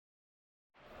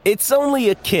It's only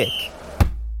a kick,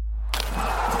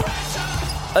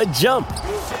 a jump,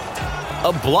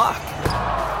 a block.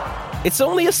 It's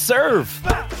only a serve.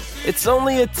 It's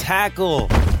only a tackle,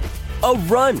 a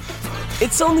run.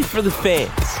 It's only for the fans.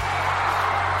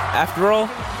 After all,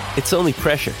 it's only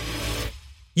pressure.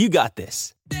 You got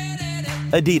this.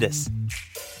 Adidas.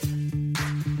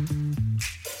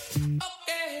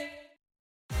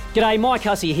 G'day, Mike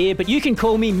Hussey here, but you can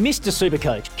call me Mr.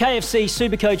 Supercoach. KFC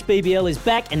Supercoach BBL is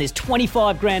back and there's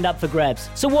 25 grand up for grabs.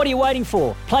 So what are you waiting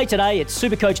for? Play today at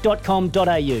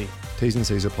supercoach.com.au. T's and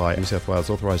C's apply. New South Wales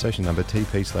authorisation number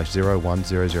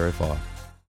TP/01005.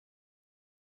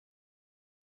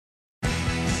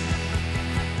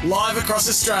 Live across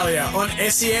Australia on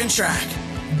SEN Track.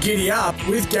 Giddy Up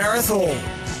with Gareth Hall.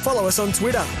 Follow us on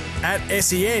Twitter at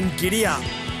SEN Giddy Up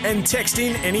and text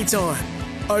in anytime.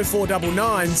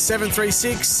 0499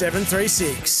 736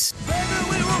 736.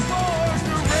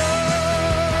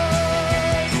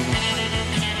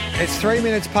 It's 3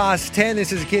 minutes past 10.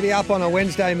 This is Giddy Up on a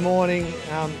Wednesday morning.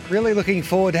 Really looking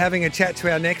forward to having a chat to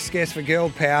our next guest for Girl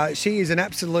Power. She is an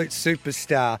absolute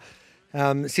superstar.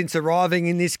 Since arriving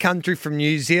in this country from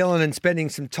New Zealand and spending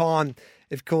some time,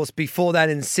 of course, before that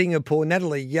in Singapore,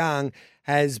 Natalie Young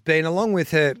has been, along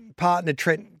with her partner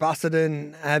Trent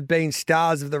Busserton, have been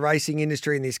stars of the racing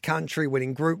industry in this country,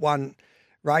 winning Group 1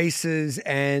 races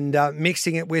and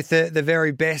mixing it with the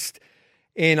very best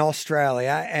in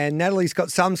Australia. And Natalie's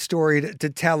got some story to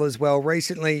tell as well.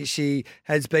 Recently, she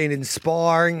has been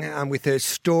inspiring with her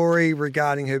story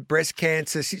regarding her breast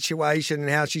cancer situation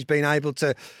and how she's been able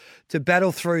to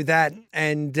battle through that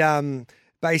and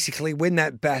basically win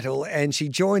that battle. And she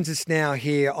joins us now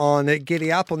here on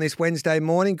Giddy Up on this Wednesday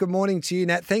morning. Good morning to you,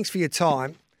 Nat. Thanks for your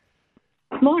time.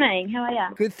 Morning. How are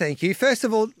you? Good, thank you. First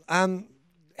of all,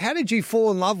 how did you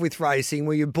fall in love with racing?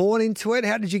 Were you born into it?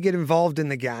 How did you get involved in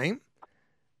the game?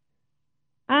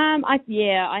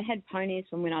 I had ponies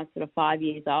from when I was sort of 5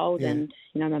 years old, and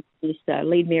my mum used to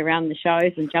lead me around the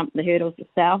shows and jump the hurdles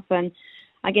herself, and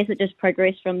I guess it just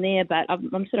progressed from there. But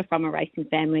I'm sort of from a racing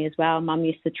family as well. Mum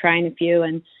used to train a few,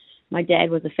 and my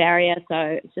dad was a farrier,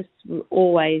 so it's just we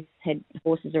always had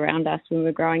horses around us when we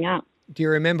were growing up. Do you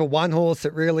remember one horse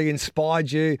that really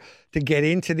inspired you to get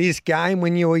into this game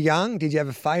when you were young? Did you have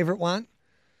a favourite one?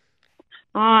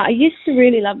 I used to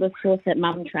really love this horse that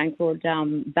Mum trained called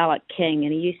Ballot King,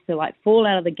 and he used to fall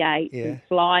out of the gate and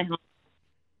fly home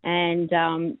and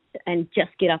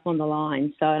just get up on the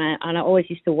line. So and I always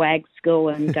used to wag school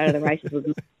and go to the races with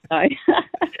him. So I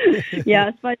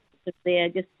suppose just there,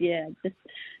 just seeing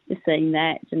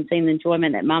that and seeing the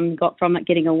enjoyment that Mum got from it,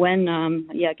 getting a win.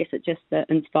 I guess it just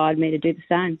inspired me to do the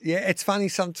same. Yeah, it's funny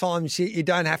sometimes you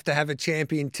don't have to have a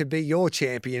champion to be your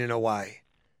champion in a way.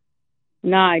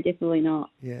 No, definitely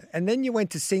not. Yeah, and then you went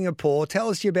to Singapore. Tell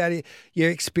us about your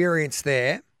experience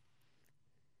there.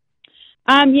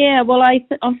 I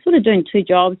was sort of doing two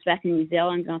jobs back in New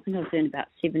Zealand, and I think I was doing about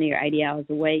 70 or 80 hours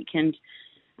a week. And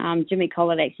Jimmy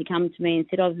Collett actually come to me and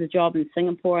said, "Oh, there's a job in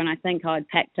Singapore," and I think I'd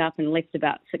packed up and left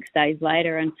about 6 days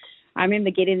later. And I remember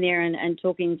getting there and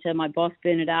talking to my boss,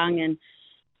 Bernard Ang, and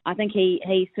I think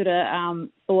he sort of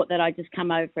thought that I'd just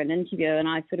come over for an interview, and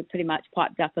I sort of pretty much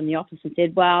piped up in the office and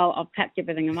said, "Well, I've packed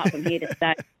everything. I'm up. I'm here to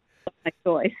stay." My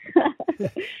choice.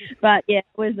 But yeah,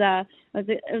 it was a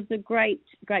great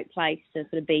place to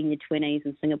sort of be in your 20s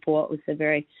in Singapore. It was a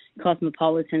very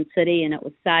cosmopolitan city, and it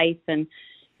was safe, and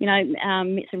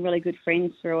met some really good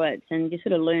friends through it, and just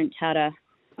sort of learnt how to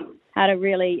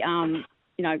really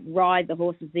ride the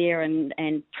horses there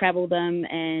and travel them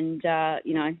and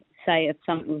say if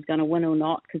something was going to win or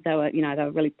not, because they were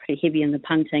really pretty heavy in the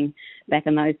punting back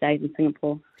in those days in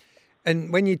Singapore.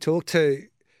 And when you talk to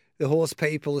the horse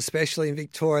people, especially in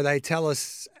Victoria, they tell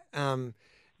us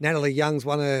Natalie Young's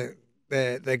one of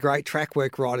the great track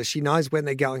work riders. She knows when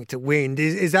they're going to win.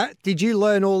 Did you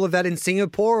learn all of that in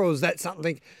Singapore, or was that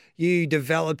something you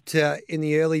developed in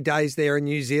the early days there in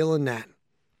New Zealand, Nat?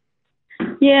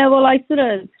 Yeah, well, I sort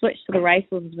of switched to the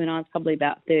racehorses when I was probably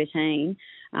about 13.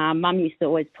 Mum used to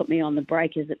always put me on the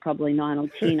breakers at probably 9 or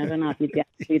 10. I don't know if you'd be able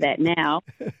to do that now.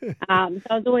 So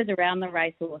I was always around the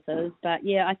racehorses. But,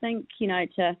 yeah, I think,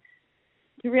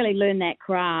 to really learn that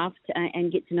craft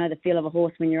and get to know the feel of a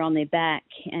horse when you're on their back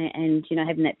and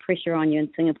having that pressure on you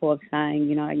in Singapore of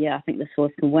saying, I think this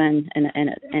horse can win and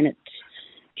it's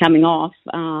coming off.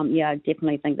 I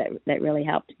definitely think that really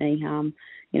helped me.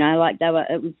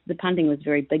 The punting was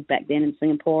very big back then in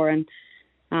Singapore, and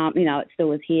it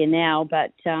still is here now.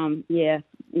 But in your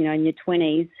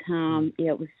 20s,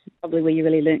 it was probably where you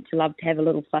really learnt to love to have a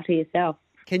little flutter yourself.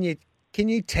 Can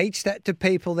you teach that to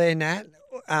people there, Nat,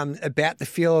 about the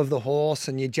feel of the horse,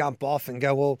 and you jump off and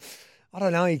go, well, I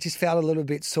don't know, he just felt a little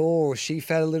bit sore, or she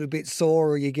felt a little bit sore,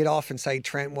 or you get off and say,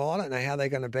 Trent, well, I don't know how they're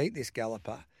going to beat this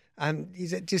galloper.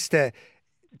 Is it just to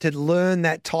learn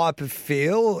that type of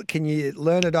feel? Can you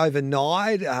learn it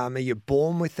overnight? Are you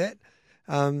born with it?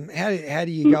 How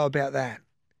do you go about that?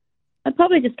 It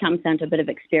probably just comes down to a bit of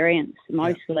experience,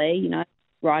 mostly, you know,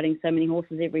 riding so many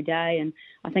horses every day. And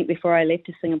I think before I left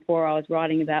to Singapore, I was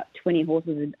riding about 20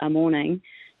 horses a morning,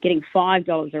 getting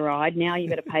 $5 a ride. Now you've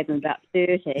got to pay them about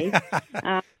 30. So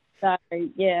I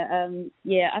think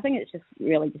it's just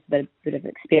really just a bit of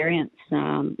experience.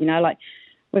 You know, like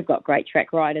we've got great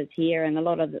track riders here, and a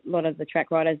lot of the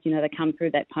track riders, you know, they come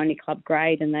through that pony club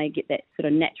grade and they get that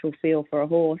sort of natural feel for a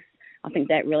horse. I think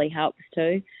that really helps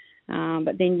too.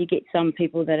 But then you get some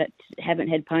people that haven't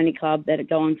had pony club that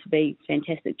go on to be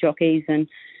fantastic jockeys, and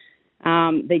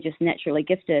they're just naturally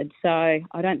gifted. So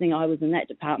I don't think I was in that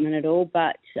department at all,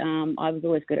 but I was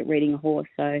always good at reading a horse.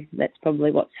 So that's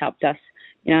probably what's helped us,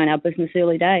 you know, in our business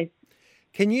early days.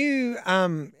 Can you,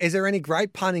 is there any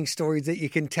great punting stories that you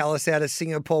can tell us out of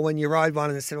Singapore when you rode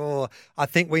one and said, oh, I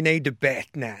think we need to bet,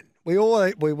 Nat? We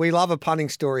love a punting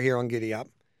story here on Giddy Up.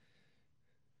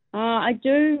 I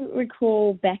do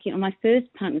recall back on my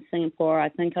first punt in Singapore, I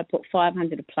think I put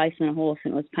 500 a place on a horse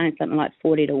and it was paying something like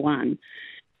 40 to 1.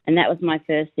 And that was my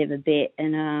first ever bet.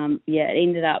 And,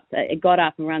 it got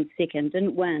up and ran second.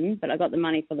 Didn't win, but I got the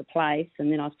money for the place,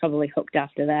 and then I was probably hooked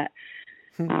after that.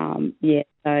 There's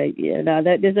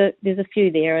a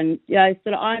few there. And, you know,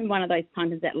 sort of I'm one of those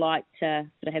punters that like to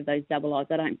sort of have those double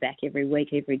odds. I don't back every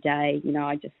week, every day. You know,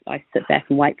 I sit back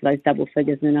and wait for those double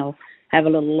figures, and then I'll have a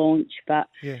little launch. But,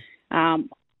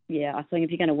 I think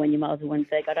if you're going to win, you might as well win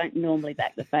big. I don't normally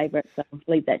back the favourites, so I'll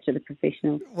leave that to the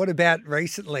professionals. What about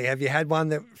recently? Have you had one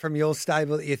that from your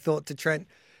stable that you thought to Trent,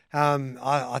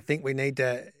 I think we need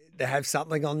to have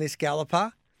something on this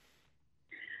galloper?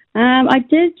 I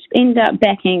did end up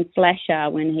backing Flasher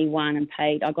when he won and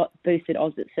paid. I got boosted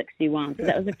odds at 61, so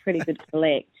that was a pretty good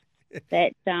collect.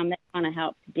 That kind of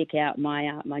helped deck out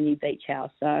my new beach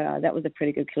house, so that was a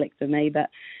pretty good collect for me. But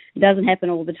it doesn't happen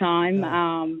all the time.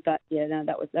 That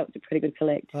was a pretty good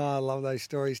collect. Oh, I love those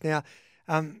stories. Now,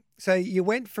 so you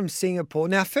went from Singapore.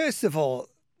 Now, first of all,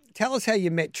 tell us how you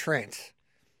met Trent.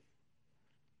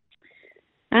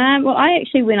 Well, I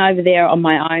actually went over there on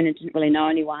my own and didn't really know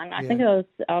anyone. I think I was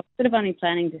sort of only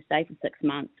planning to stay for 6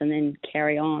 months and then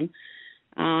carry on.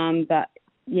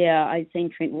 I seen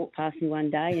Trent walk past me one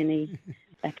day, and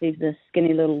he's a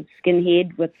skinny little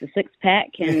skinhead with the six pack,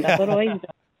 and I thought, oh, he's.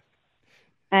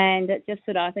 And it just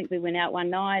sort of, I think we went out one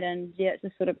night, and it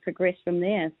just sort of progressed from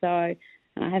there. So I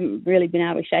haven't really been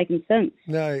able to shake him since.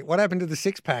 No, what happened to the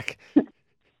six pack?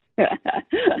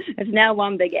 It's now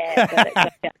one big ass. But it's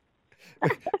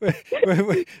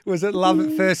okay. Was it love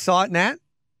at first sight, Nat?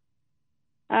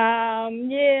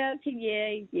 Yeah.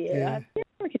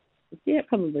 It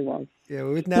probably was. Yeah,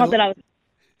 well, with Natalie. Not that I was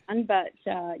fun, but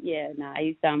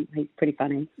he's pretty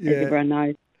funny, as everyone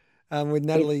knows. With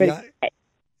Natalie,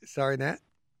 sorry, Nat.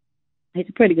 He's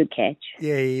a pretty good catch.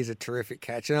 Yeah, he is a terrific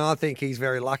catch, and I think he's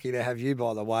very lucky to have you,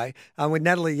 by the way. With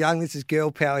Natalie Young, this is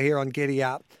Girl Power here on Giddy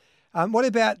Up. What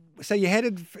about, so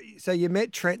you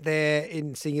met Trent there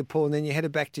in Singapore, and then you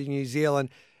headed back to New Zealand.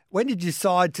 When did you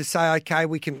decide to say, okay,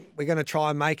 we're going to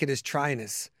try and make it as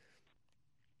trainers?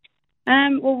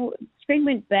 Well, Trent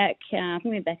went back, I think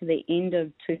we went back at the end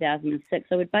of 2006.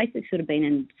 So we'd basically sort of been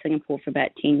in Singapore for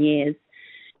about 10 years.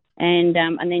 And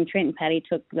then Trent and Paddy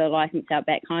took the licence out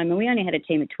back home, and we only had a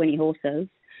team of 20 horses.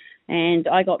 And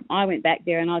I went back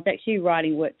there, and I was actually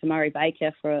riding work for Murray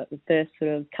Baker for the first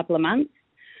sort of couple of months.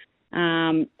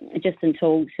 Just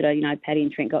until sort of, you know, Paddy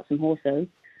and Trent got some horses.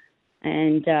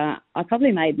 And I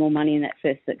probably made more money in that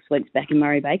first 6 weeks back in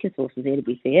Murray Baker's horses there, to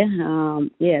be fair.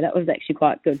 That was actually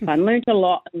quite good fun. Learned a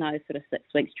lot in those sort of 6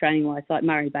 weeks training-wise. Like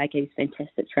Murray Baker, he's a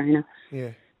fantastic trainer,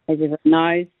 as everyone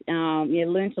knows.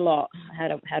 Learned a lot how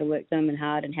to work them and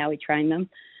hard and how we train them.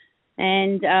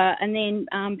 And then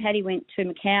Paddy went to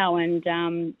Macau, and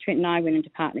Trent and I went into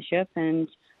partnership, and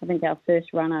I think our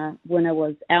first winner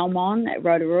was Almon at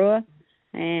Rotorua,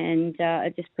 and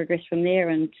it just progressed from there.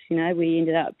 And, you know, we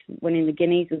ended up winning the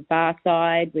Guineas with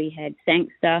Barside. We had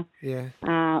Sangster,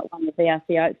 won the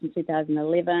VRC Oaks in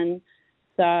 2011.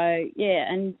 So,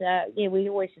 we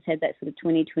always just had that sort of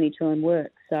 2022 in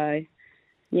work. So,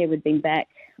 we'd been back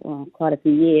quite a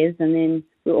few years, and then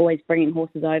we were always bringing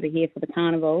horses over here for the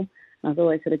carnival. I was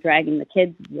always sort of dragging the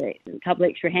kids, a couple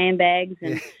extra handbags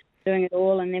and doing it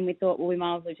all. And then we thought, well, we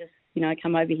might as well just, you know,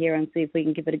 come over here and see if we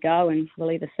can give it a go, and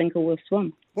we'll either sink or we'll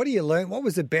swim. What do you learn? What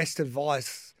was the best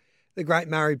advice the great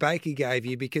Murray Baker gave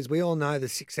you? Because we all know the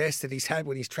success that he's had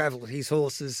when he's travelled his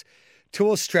horses to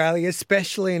Australia,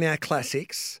 especially in our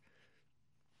classics?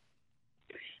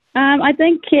 I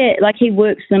think he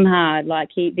works them hard.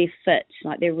 They're fit,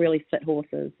 they're really fit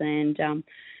horses, and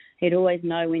he'd always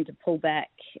know when to pull back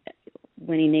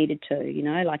when he needed to.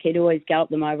 He'd always gallop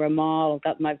them over a mile or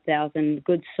gallop them over 1,000.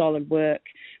 Good solid work,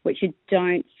 which you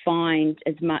don't find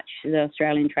as much the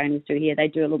Australian trainers do here. They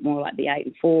do a little more like the 8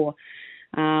 and 4.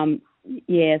 So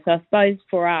I suppose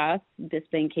for us, just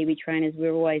being Kiwi trainers, we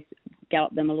always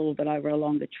gallop them a little bit over a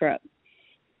longer trip.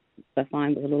 I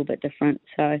find was a little bit different.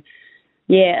 So.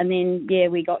 Yeah, and then,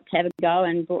 we got to have a go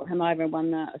and brought him over and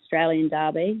won the Australian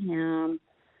Derby. And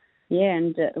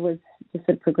it was just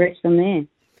sort of progressed from there.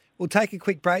 We'll take a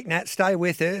quick break, Nat. Stay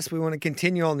with us. We want to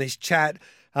continue on this chat.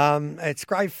 It's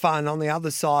great fun. On the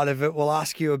other side of it, we'll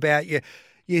ask you about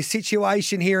your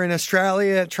situation here in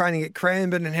Australia, training at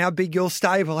Cranbourne, and how big your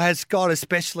stable has got,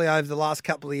 especially over the last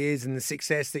couple of years, and the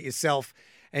success that yourself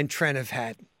and Trent have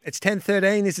had. It's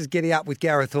 10:13. This is Giddy Up with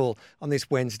Gareth Hall on this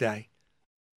Wednesday.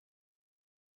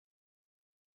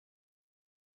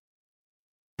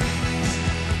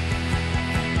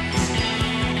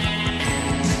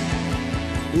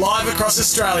 Live across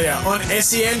Australia on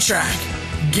SEN Track.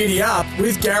 Giddy Up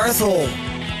with Gareth Hall.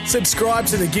 Subscribe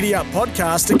to the Giddy Up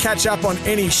podcast to catch up on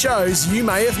any shows you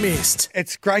may have missed.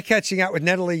 It's great catching up with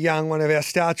Natalie Young, one of our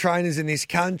star trainers in this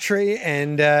country.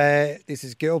 And this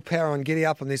is Girl Power on Giddy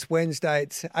Up on this Wednesday.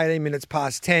 It's 18 minutes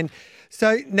past 10.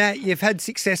 So, Nat, you've had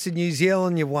success in New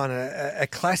Zealand. You've won a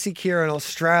classic here in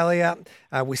Australia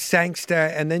with Sangster.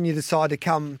 And then you decide to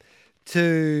come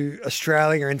to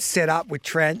Australia and set up with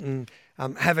Trent and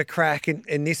have a crack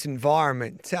in this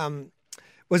environment.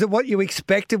 Was it what you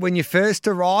expected when you first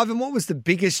arrived, and what was the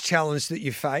biggest challenge that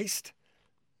you faced?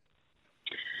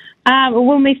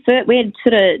 When we had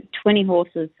sort of 20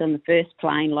 horses on the first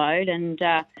plane load, and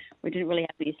we didn't really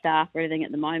have any staff or anything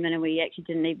at the moment, and we actually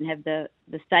didn't even have the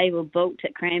stable built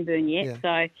at Cranbourne yet. Yeah.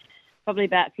 So probably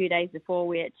about a few days before,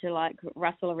 we had to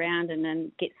rustle around and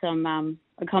then get some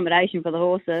accommodation for the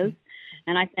horses.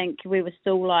 And I think we were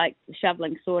still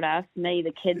shoveling sawdust, me,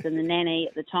 the kids and the nanny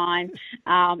at the time,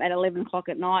 at 11 o'clock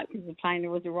at night because the plane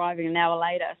was arriving an hour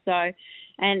later. So,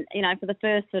 and, for the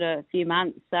first sort of few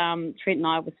months, Trent and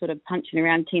I were sort of punching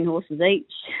around 10 horses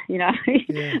each,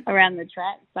 around the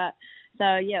track. But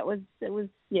so, it was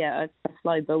a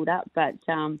slow build up. But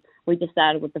we just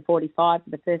started with the 45 for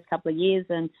the first couple of years,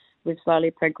 and we've slowly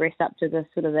progressed up to the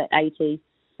sort of the 80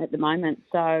 at the moment.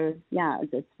 So,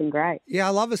 it's been great. Yeah, I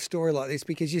love a story like this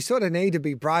because you sort of need to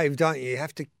be brave, don't you? You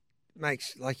have to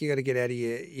you got to get out of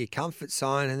your comfort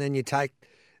zone, and then you take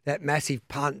that massive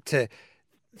punt to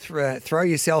throw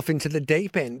yourself into the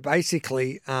deep end,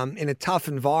 basically, in a tough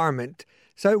environment.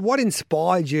 So what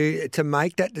inspired you to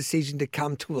make that decision to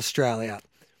come to Australia?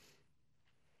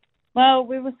 Well,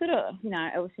 we were sort of,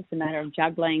 it was just a matter of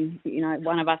juggling,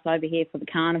 one of us over here for the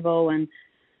carnival, and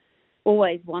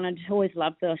always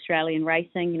loved the Australian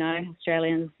racing.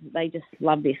 Australians, they just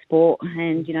love their sport,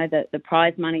 and the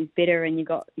prize money's better, and you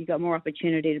got more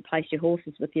opportunity to place your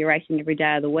horses with your racing every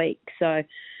day of the week. So it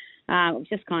was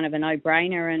just kind of a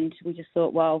no-brainer, and we just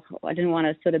thought, well, I didn't want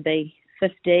to sort of be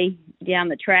 50 down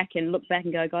the track and look back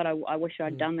and go, God, I wish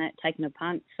I'd done that, taken a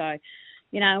punt. So,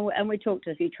 and we talked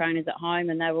to a few trainers at home,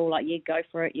 and they were all like, yeah, go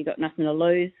for it. You got nothing to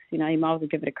lose. You might as well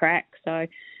give it a crack. So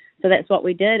that's what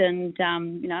we did, and,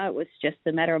 it was just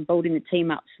a matter of building the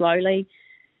team up slowly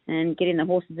and getting the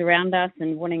horses around us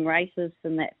and winning races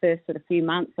in that first sort of few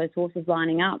months, those horses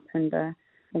lining up. And I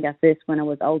think our first winner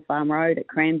was Old Farm Road at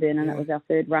Cranbourne, and that was our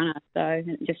third runner. So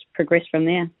it just progressed from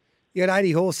there. You had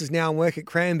 80 horses now in work at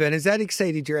Cranbourne. Has that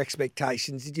exceeded your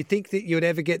expectations? Did you think that you would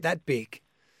ever get that big?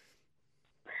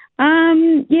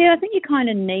 I think you kind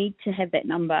of need to have that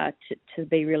number to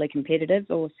be really competitive,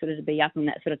 or sort of to be up in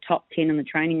that sort of top 10 in the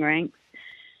training ranks.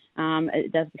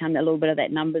 It does become a little bit of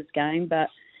that numbers game, but,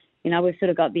 we've sort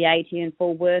of got the 80 in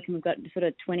full work, and we've got sort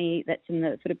of 20 that's in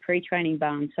the sort of pre-training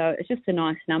barn. So it's just a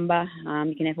nice number.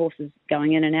 You can have horses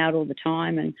going in and out all the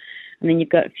time, and then you've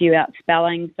got a few out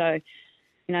spelling. So,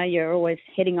 you're always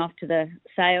heading off to the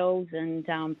sales and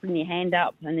putting your hand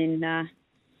up, and then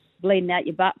bleeding out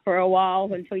your butt for a while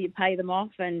until you pay them off,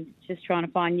 and just trying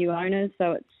to find new owners.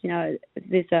 So it's,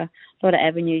 there's a lot of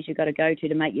avenues you've got to go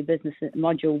to make your business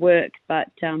module work. But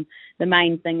the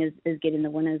main thing is getting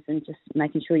the winners and just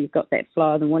making sure you've got that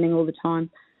flow of the winning all the time.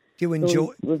 Do you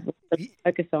enjoy?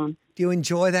 Focus on. Do you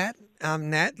enjoy that,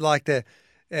 Nat?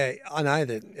 I know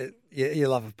that you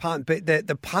love a punt, but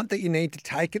the punt that you need to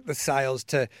take at the sales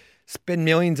to spend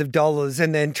millions of dollars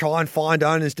and then try and find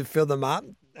owners to fill them up.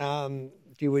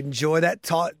 Do you enjoy that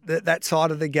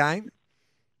side of the game?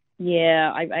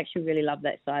 Yeah, I actually really love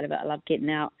that side of it. I love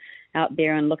getting out out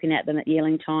there and looking at them at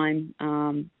yearling time.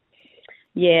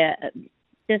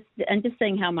 Just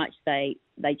seeing how much they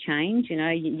change.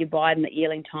 You buy them at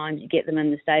yearling times, you get them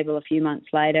in the stable a few months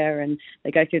later, and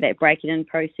they go through that breaking in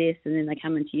process, and then they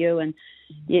come into you, and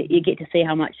you get to see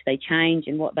how much they change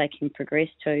and what they can progress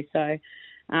to. So,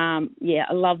 I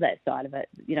love that side of it.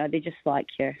 They're just like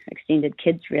your extended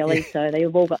kids, really. So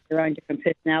they've all got their own different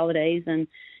personalities, and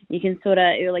you can sort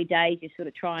of early days, you sort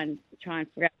of try and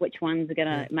figure out which ones are going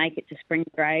to make it to spring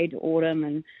grade, autumn,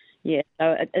 and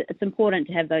so it's important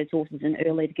to have those horses in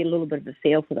early to get a little bit of a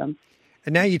feel for them.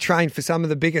 And now you train for some of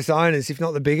the biggest owners, if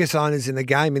not the biggest owners in the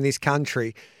game in this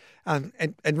country. And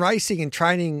racing and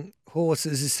training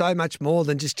horses is so much more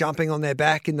than just jumping on their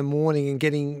back in the morning and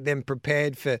getting them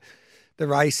prepared for the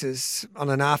races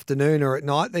on an afternoon or at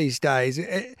night these days.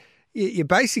 You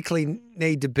basically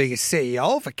need to be a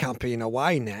CEO of a company in a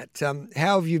way, Nat.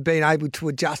 How have you been able to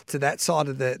adjust to that side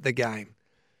of the game?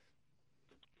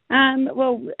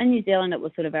 Well, in New Zealand, it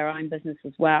was sort of our own business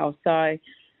as well. So,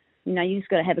 you just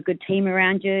got to have a good team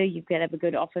around you. You've got to have a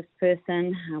good office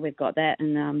person. We've got that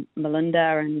in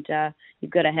Melinda, and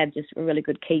you've got to have just a really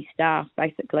good key staff,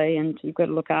 basically, and you've got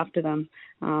to look after them.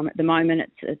 At the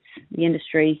moment, it's the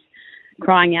industry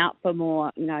crying out for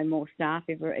more staff.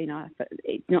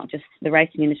 It's not just the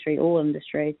racing industry, all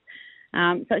industries.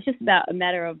 So it's just about a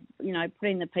matter of,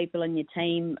 putting the people in your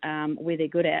team where they're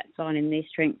good at, finding their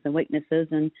strengths and weaknesses,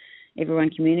 and everyone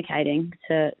communicating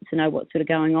to know what's sort of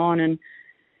going on.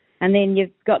 And then you've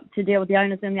got to deal with the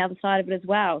owners on the other side of it as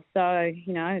well. So,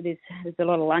 there's a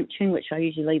lot of lunching, which I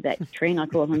usually leave that to Trent. I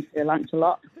call him to lunch a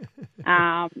lot.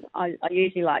 I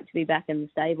usually like to be back in the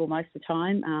stable most of the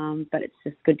time, but it's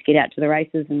just good to get out to the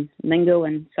races and mingle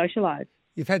and socialise.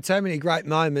 You've had so many great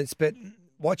moments, but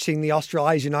watching the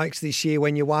Australasian Oaks this year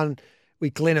when you won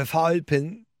with Glen of Hope,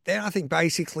 and then I think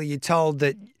basically you told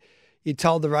the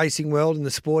racing world and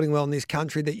the sporting world in this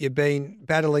country that you've been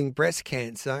battling breast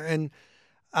cancer. And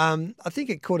I think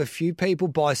it caught a few people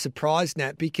by surprise,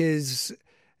 Nat, because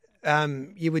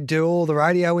you would do all the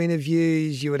radio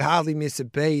interviews, you would hardly miss a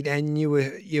beat, and you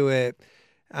were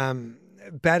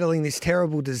battling this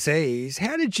terrible disease.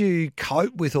 How did you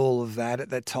cope with all of that at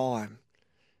that time?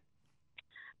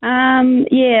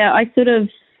 I sort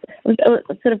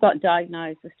of got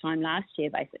diagnosed this time last year,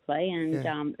 basically, and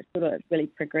it sort of really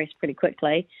progressed pretty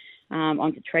quickly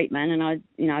onto treatment. And I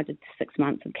did 6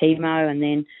 months of chemo, and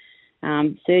then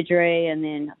surgery, and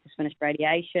then I just finished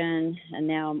radiation, and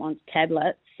now I'm on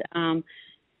tablets. It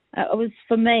was,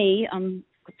 for me, I'm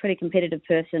a pretty competitive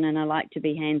person, and I like to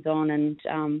be hands-on, and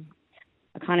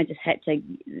I kind of just had to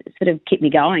sort of keep me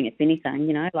going, if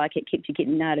anything, like it kept you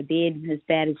getting out of bed as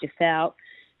bad as you felt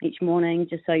each morning,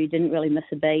 just so you didn't really miss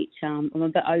a beat. I'm a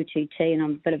bit OTT, and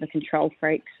I'm a bit of a control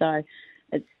freak, so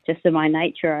it's just in my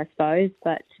nature, I suppose.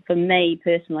 But for me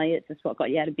personally, it's just what got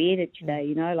you out of bed each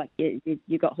day. Like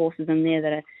you got horses in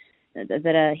there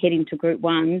that are heading to Group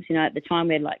 1s. At the time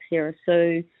we had like Sarah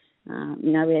Sue,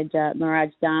 we had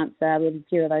Mirage Dancer, we had a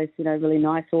few of those, really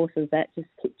nice horses that just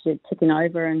kept you ticking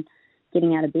over and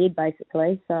getting out of bed,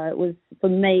 basically. So it was, for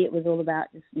me, it was all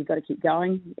about just, you've got to keep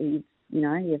going.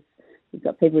 You've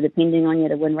got people depending on you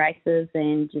to win races,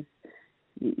 and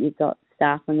you've got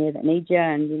staff in there that need you,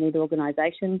 and you need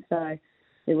organisation. So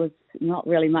there was not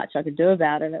really much I could do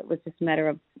about it. It was just a matter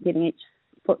of getting each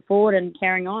foot forward and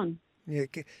carrying on. Yeah,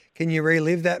 can you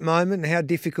relive that moment? How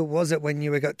difficult was it when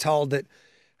you got told that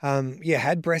you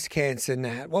had breast cancer?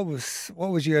 Nat, what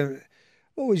was your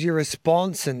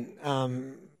response, and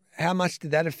how much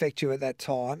did that affect you at that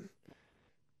time?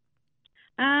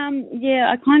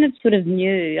 I kind of sort of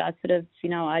knew. I sort of,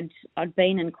 I'd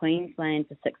been in Queensland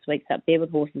for 6 weeks up there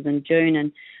with horses in June,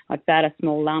 and I'd found a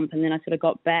small lump, and then I sort of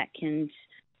got back and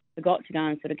forgot to go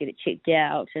and sort of get it checked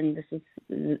out. And this is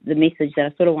the message that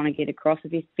I sort of want to get across.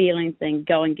 If you're feeling things,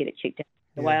 go and get it checked out.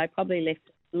 The way I probably left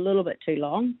a little bit too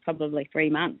long, probably 3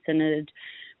 months, and it had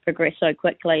progressed so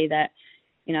quickly that,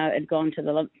 it had gone to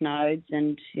the lymph nodes,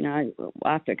 and,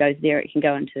 after it goes there, it can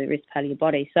go into the rest part of your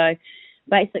body. So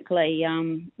basically,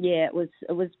 it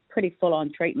was pretty full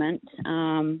on treatment,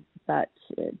 but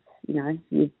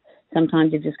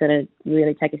sometimes you've just got to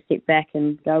really take a step back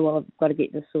and go, well, I've got to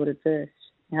get this sorted first.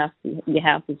 Your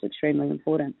health is extremely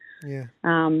important. Yeah.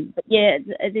 But yeah,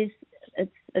 it's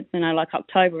like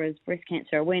October is Breast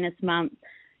Cancer Awareness Month.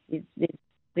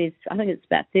 There's I think it's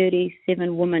about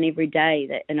 37 women every day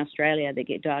that in Australia that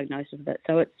get diagnosed with it.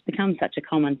 So it's become such a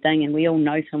common thing, and we all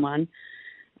know someone,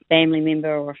 family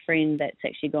member or a friend that's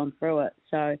actually gone through it.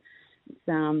 So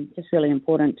it's just really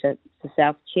important to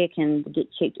self-check and get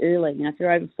checked early. If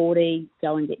you're over 40,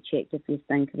 go and get checked if you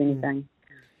think of anything.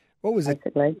 What was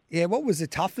basically. What was the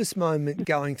toughest moment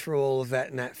going through all of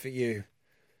that, Nat, for you?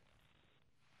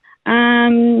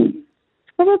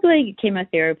 Probably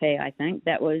chemotherapy. I think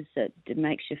that was it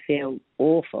makes you feel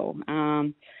awful.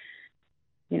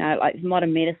 Like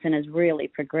modern medicine has really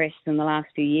progressed in the last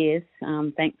few years,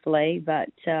 thankfully. But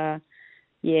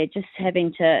just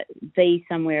having to be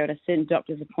somewhere at a certain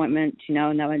doctor's appointment,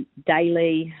 and they were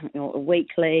daily or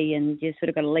weekly, and you sort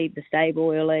of got to leave the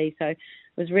stable early. So it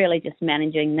was really just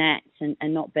managing that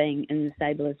and not being in the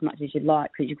stable as much as you'd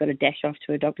like because you've got to dash off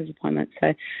to a doctor's appointment.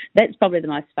 So that's probably the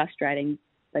most frustrating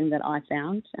thing that I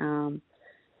found.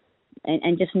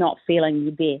 And just not feeling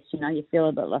your best. You feel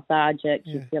a bit lethargic,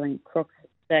 you're feeling crook,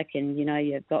 sick, and,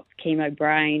 you've got chemo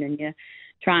brain and you're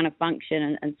trying to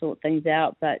function and sort things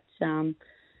out. But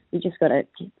you just got to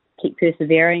keep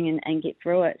persevering and get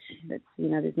through it.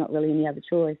 There's not really any other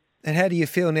choice. And how do you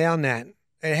feel now, Nat?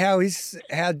 And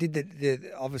how did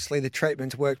obviously the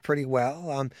treatments worked pretty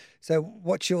well. So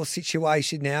what's your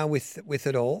situation now with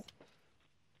it all?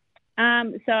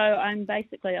 So I've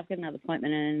got another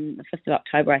appointment in the 5th of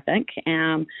October, I think.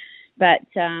 But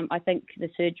I think the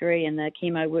surgery and the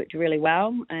chemo worked really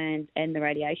well and the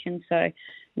radiation. So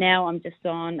now I'm just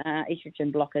on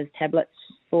estrogen blockers tablets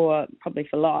for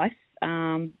life.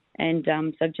 So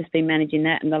I've just been managing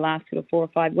that in the last sort of 4 or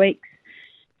 5 weeks,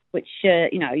 which, you're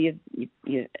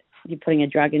putting a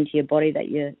drug into your body that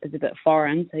is a bit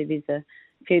foreign. So there's a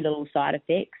few little side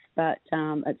effects, but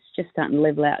it's just starting to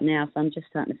level out now. So I'm just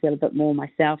starting to feel a bit more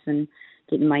myself and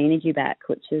getting my energy back,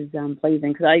 which is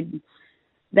pleasing because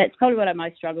that's probably what I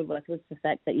most struggled with was the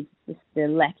fact that the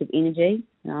lack of energy.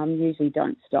 I usually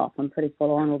don't stop. I'm pretty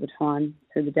full on all the time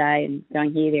through the day and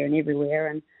going here, there and everywhere.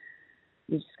 And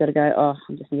you just got to go,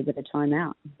 I just need a bit of time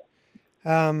out.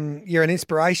 You're an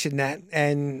inspiration, Nat,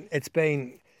 and it's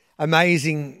been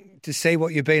amazing to see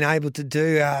what you've been able to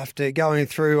do after going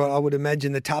through, I would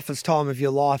imagine, the toughest time of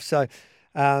your life. So,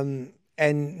 and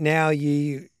now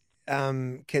you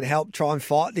can help try and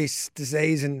fight this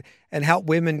disease and help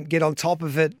women get on top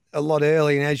of it a lot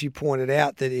early. And as you pointed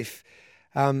out, that if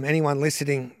anyone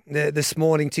listening this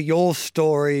morning to your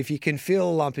story, if you can feel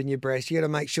a lump in your breast, you got to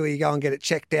make sure you go and get it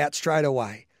checked out straight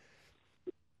away.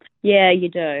 Yeah, you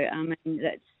do. I mean,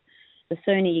 that's the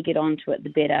sooner you get onto it,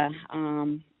 the better,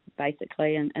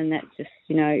 basically. And that's just,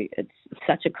 it's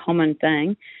such a common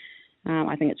thing.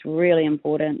 I think it's really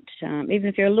important. Even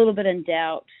if you're a little bit in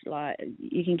doubt, like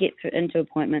you can get into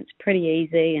appointments pretty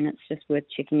easy, and it's just worth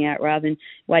checking out rather than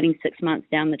waiting 6 months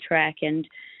down the track. And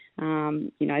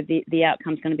the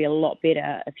outcome's going to be a lot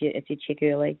better if you check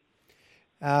early.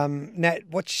 Nat,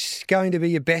 what's going to be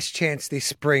your best chance this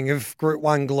spring of Group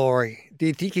 1 glory? Do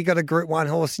you think you got a Group 1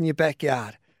 horse in your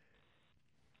backyard?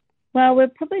 Well, we're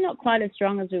probably not quite as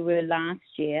strong as we were last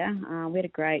year. We had a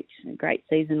great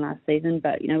season last season,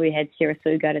 but, we had Sarah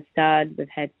Sue go to stud. We've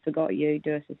had Forgot You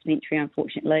do a suspensory,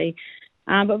 unfortunately.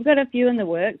 But we've got a few in the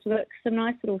works. We've got some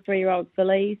nice little 3-year-old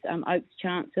fillies, Oaks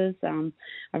Chances.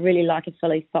 I really like a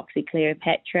filly, Foxy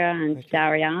Cleopatra and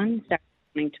Starian. Starian's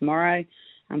coming tomorrow.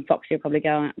 Foxy will probably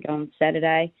go on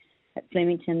Saturday at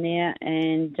Flemington there.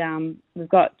 And we've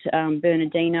got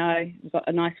Bernardino. We've got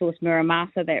a nice horse,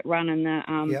 Muramasa, that run in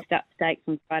the Stakes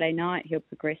on Friday night. He'll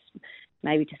progress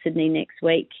maybe to Sydney next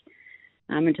week,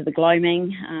 into the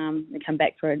Gloaming. They come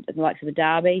back for the likes of a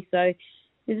Derby. So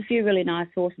there's a few really nice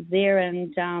horses there.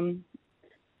 And,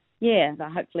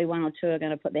 hopefully one or two are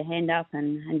going to put their hand up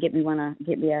and get me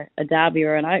a Derby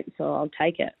or an Oak, so I'll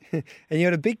take it. And you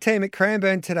had a big team at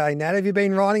Cranbourne today, Nat. Have you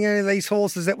been riding any of these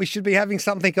horses that we should be having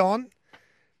something on?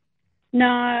 No,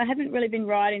 I haven't really been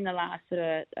riding the last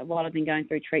while I've been going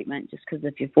through treatment, just because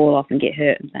if you fall off and get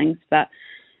hurt and things. But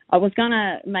I was going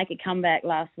to make a comeback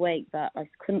last week, but I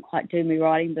couldn't quite do my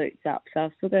riding boots up, so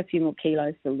I've still got a few more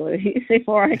kilos to lose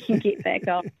before I can get back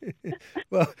up.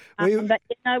 Well, we've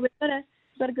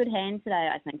got a good hand today,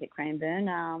 I think, at Cranbourne.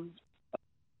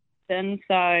 We've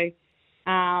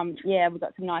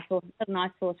got some nice horses. We've got a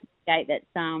nice horse at the gate that's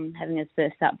having his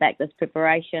first up back this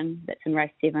preparation. That's in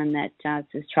race 7. That has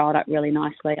trialled up really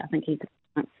nicely. I think he's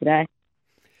today.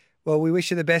 Well, we wish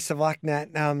you the best of luck,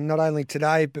 Nat, not only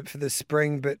today but for the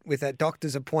spring, but with that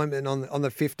doctor's appointment on the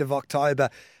 5th of October.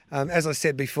 As I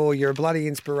said before, you're a bloody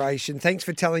inspiration. Thanks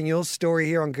for telling your story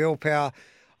here on Girl Power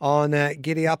on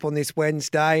Giddy Up on this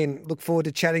Wednesday, and look forward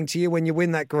to chatting to you when you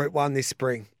win that Group 1 this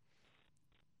spring.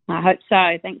 I hope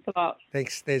so. Thanks a lot.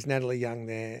 Thanks. There's Natalie Young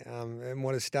there. And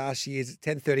what a star she is at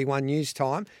 10:31 news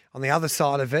time. On the other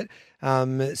side of it,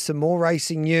 some more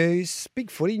racing news, big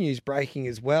footy news breaking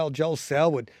as well. Joel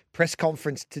Selwood, press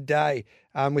conference today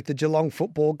with the Geelong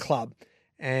Football Club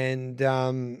and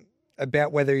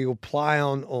about whether he will play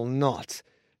on or not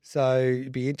So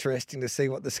it'd be interesting to see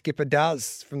what the skipper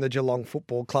does from the Geelong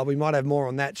Football Club. We might have more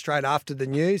on that straight after the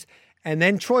news. And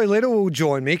then Troy Little will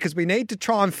join me because we need to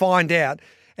try and find out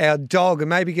our dog and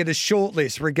maybe get a short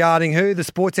list regarding who the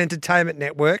Sports Entertainment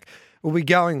Network will be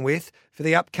going with for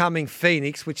the upcoming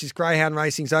Phoenix, which is Greyhound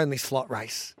Racing's only slot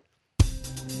race.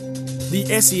 The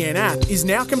SEN app is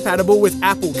now compatible with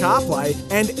Apple CarPlay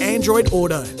and Android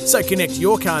Auto. So connect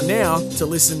your car now to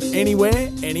listen anywhere,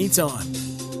 anytime.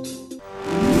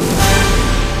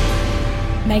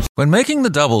 When making the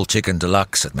double chicken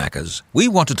deluxe at Macca's, we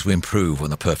wanted to improve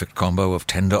on the perfect combo of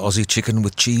tender Aussie chicken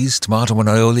with cheese, tomato and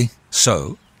aioli.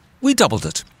 So, we doubled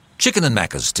it. Chicken and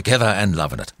Macca's, together and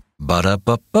loving it.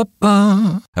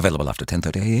 Ba-da-ba-ba-ba. Available after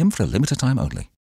 10:30 a.m. for a limited time only.